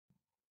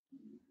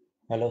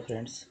Hello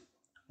friends,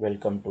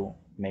 welcome to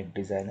Make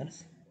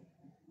Designers.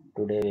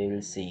 Today we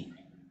will see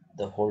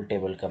the whole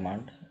table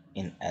command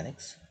in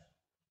Annex.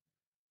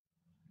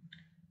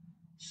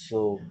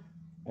 So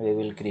we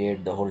will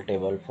create the whole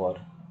table for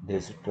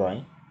this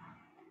drawing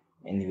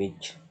in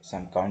which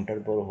some counter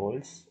bore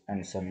holes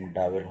and some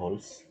dowel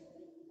holes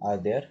are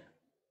there.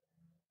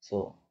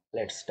 So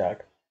let's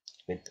start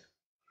with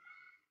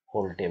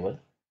whole table.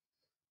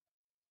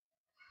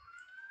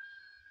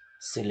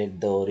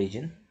 Select the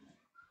origin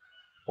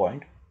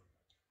point.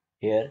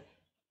 Here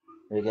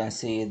we can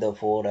see the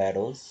four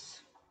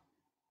arrows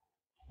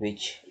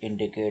which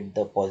indicate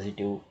the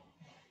positive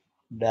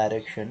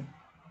direction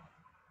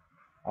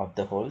of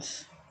the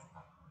holes.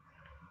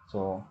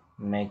 So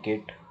make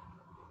it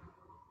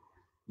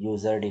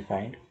user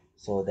defined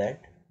so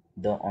that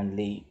the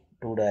only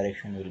two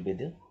direction will be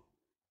the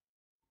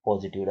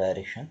positive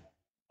direction.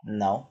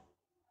 Now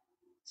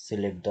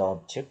select the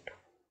object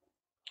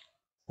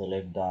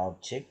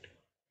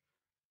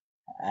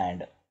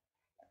and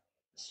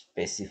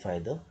specify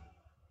the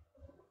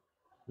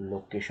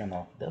location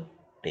of the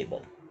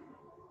table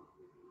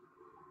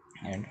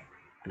and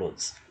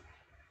close.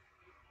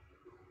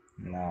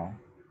 Now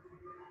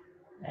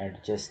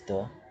adjust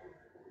the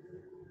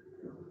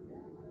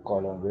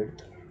column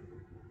width.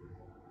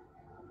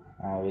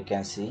 We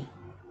can see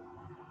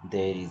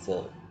there is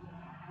a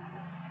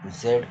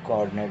z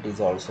coordinate is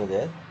also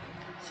there,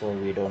 so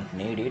we don't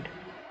need it.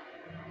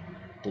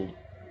 To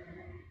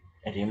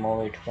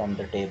remove it from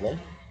the table,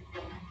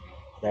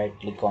 right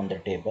click on the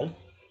table,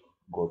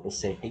 go to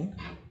setting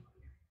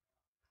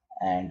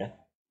and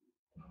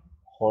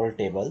whole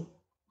table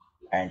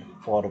and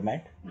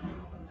format,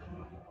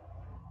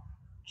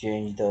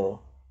 change the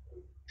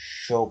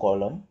show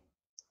column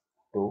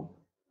to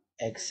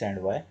x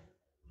and y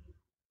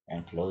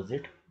and close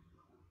it.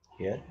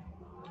 Here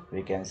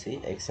we can see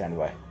x and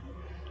y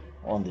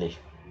only.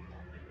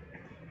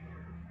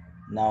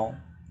 Now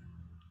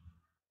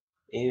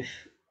if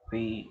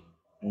we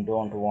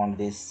don't want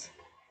this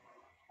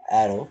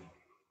arrow,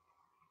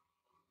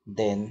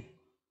 then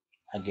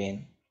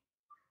again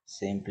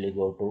simply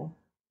go to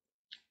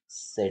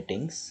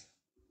settings,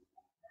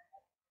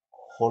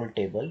 whole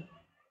table,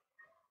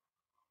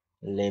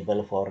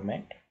 label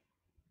format,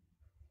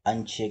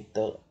 uncheck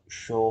the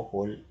show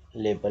whole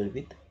label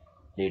with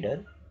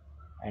leader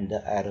and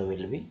the arrow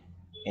will be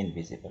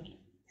invisible.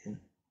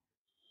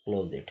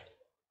 Close it.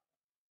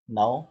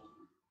 Now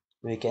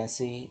we can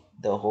see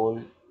the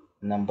whole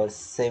number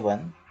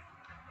 7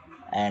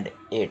 and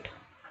 8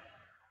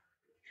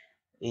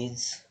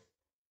 is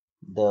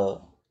the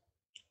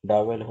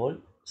dowel hole,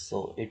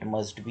 so it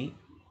must be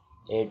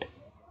at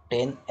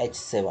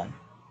 10H7.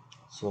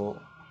 So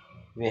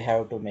we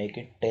have to make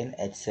it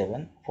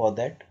 10H7. For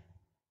that,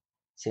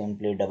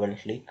 simply double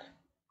click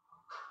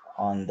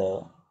on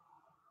the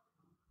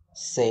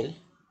cell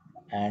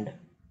and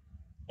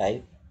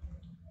type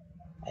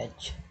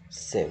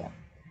H7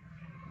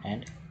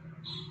 and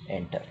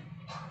enter.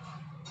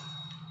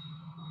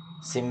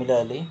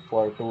 Similarly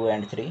for 2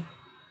 and 3,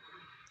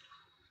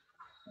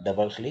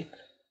 double click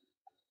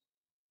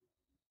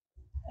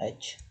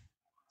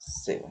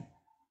H7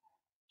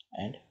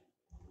 and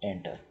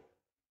enter.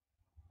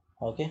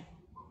 Okay,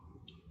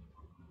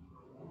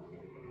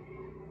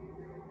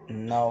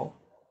 now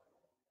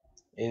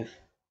if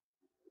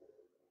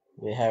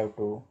we have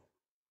to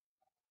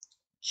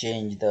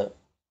change the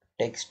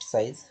text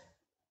size,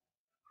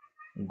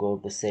 go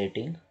to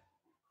setting,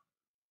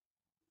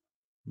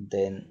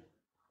 then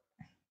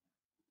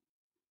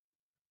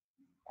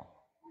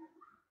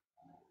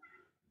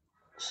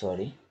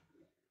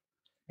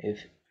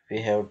if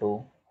we have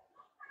to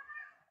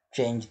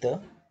change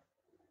the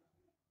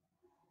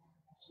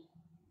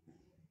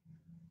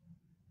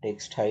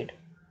text height,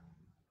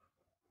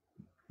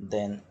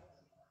 then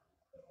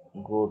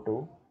go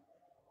to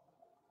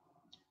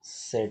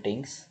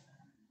settings,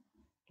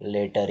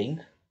 lettering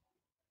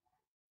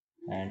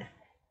and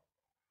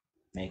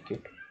make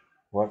it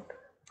what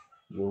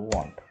you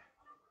want.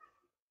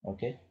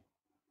 Okay,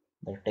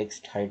 the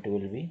text height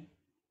will be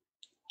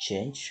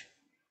changed.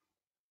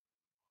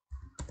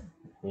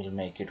 We'll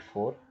make it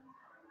 4.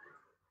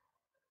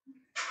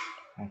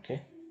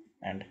 Okay,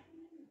 and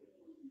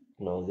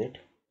close it.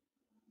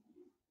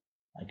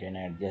 Again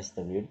adjust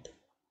the width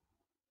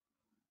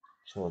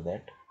so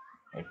that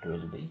it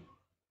will be.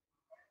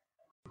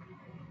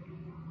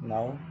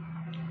 Now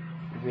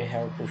we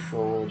have to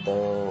show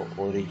the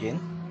origin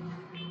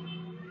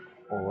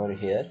over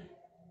here,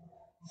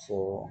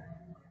 so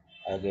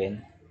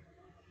again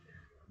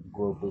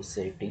go to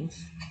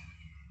settings,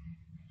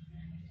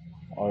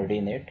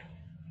 ordinate.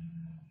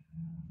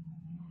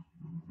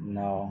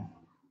 Now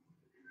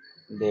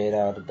there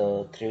are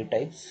the 3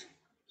 types.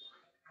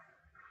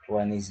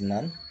 One is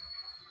none,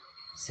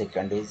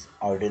 second is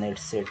ordinate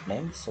set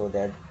name, so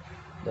that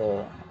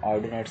the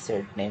ordinate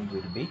set name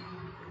will be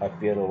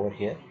appear over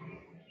here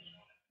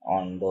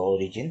on the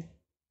origin.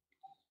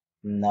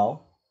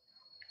 Now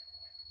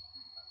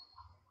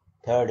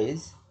third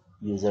is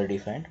user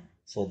defined,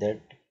 so that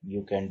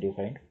you can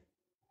define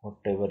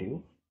whatever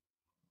you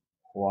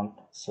want,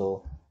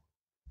 so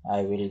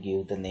I will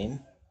give the name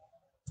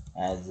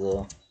as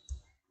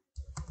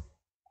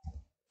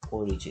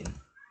origin.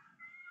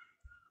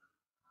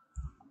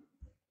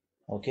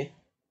 Okay,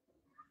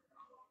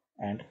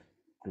 and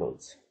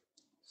close.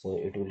 So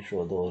it will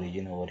show the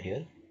origin over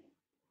here.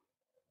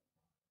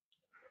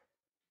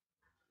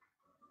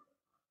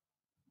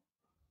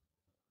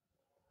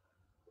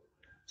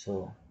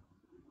 So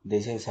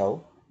this is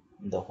how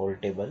the whole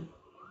table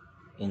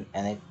in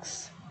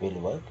NX will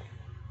work.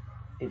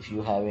 If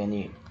you have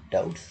any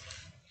doubts,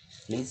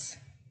 please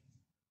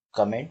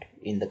comment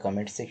in the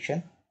comment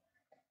section,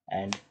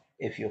 and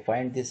if you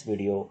find this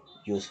video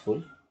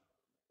useful,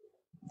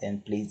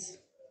 then please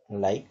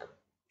like,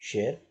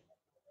 share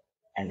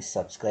and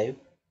subscribe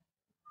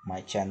my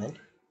channel.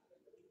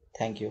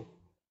 Thank you.